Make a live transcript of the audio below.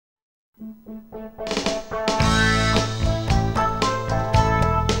This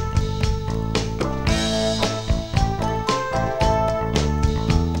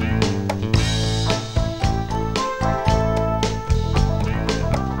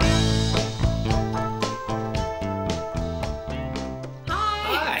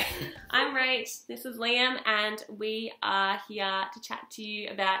is Liam, and we are here to chat to you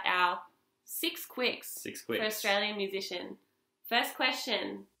about our Six Quix for Australian musician. First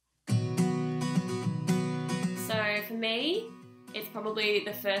question. So for me, it's probably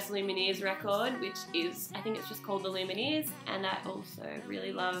the first Lumineers record, which is, I think it's just called The Lumineers, and I also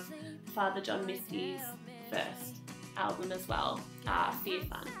really love Father John Misty's first album as well, Fear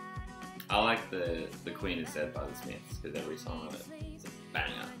Fun. I like the Queen is Dead by the Smiths, because every song on it is a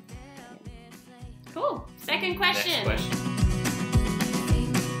banger. Cool. Second question. Next question.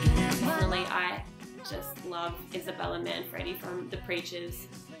 Personally, I just love Isabella Manfredi from The Preachers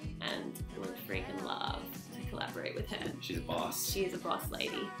and would freaking love to collaborate with her. She's a boss. She is a boss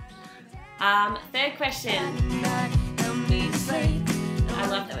lady. Third question. I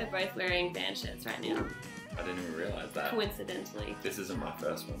love that we're both wearing band shirts right now. I didn't even realise that. Coincidentally. This isn't my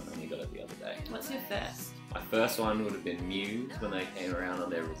first one. I only got it the other day. What's your first? My first one would have been Muse when they came around on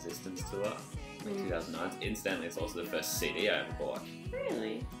their Resistance tour in 2009. Incidentally, it's also the first CD I ever bought.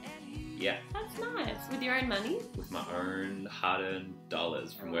 Really? Yeah. That's nice. With your own money? With my own hard-earned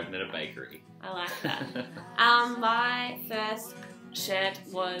dollars from working at a bakery. I like that. My first shirt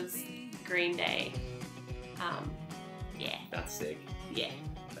was Green Day. Yeah. That's sick. Yeah.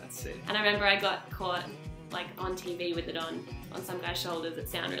 That's sick. And I remember I got caught like on TV with it on some guy's shoulders at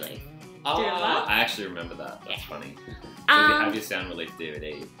Sound Relief. Oh, Do you remember? I actually remember that. That's funny. So if you have your Sound Relief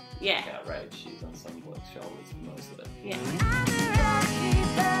DVD, yeah. Check out Rach. She's on some bloke's shoulders for most of it. Yeah.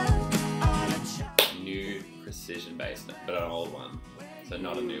 New precision bass, but an old one. So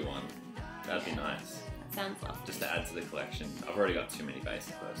not a new one. That'd be nice. That sounds lovely. Just to add to the collection. I've already got too many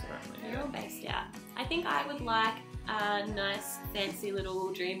basses though, so I don't really. They're all based out. I think I would like a nice, fancy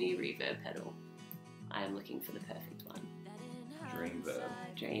little dreamy reverb pedal. I am looking for the perfect one. Dream Verb.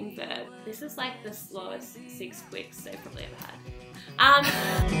 Dream Verb. This is like the slowest Six Quix they've probably ever had.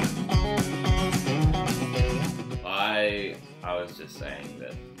 I was just saying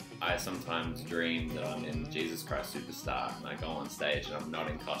that I sometimes dream that I'm in Jesus Christ Superstar and I go on stage and I'm not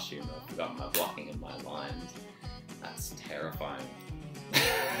in costume. I've forgotten my blocking and my lines. That's terrifying.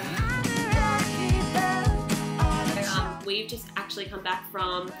 We've just actually come back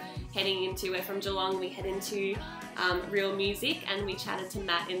from we're from Geelong, we head into Real Music, and we chatted to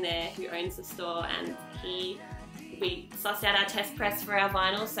Matt in there who owns the store, and we sussed out our test press for our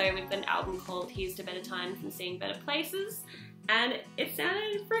vinyl. So we've got an album called Here's to Better Times and Seeing Better Places, and it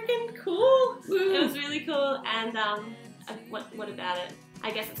sounded freaking cool. Woo. It was really cool. And what about it?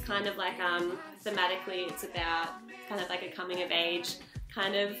 I guess it's kind of like thematically it's about kind of like a coming of age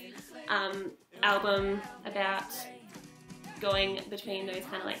kind of album about going between those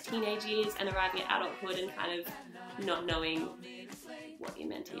kind of like teenage years and arriving at adulthood and kind of not knowing what you're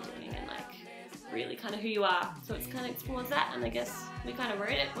meant to be doing and like really kind of who you are. So it's kind of explores that, and I guess we kind of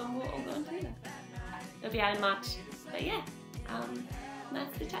wrote it when we're all going through that. It'll be out in March. But yeah, nice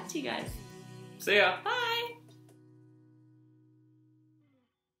to chat to you guys. See ya. Bye.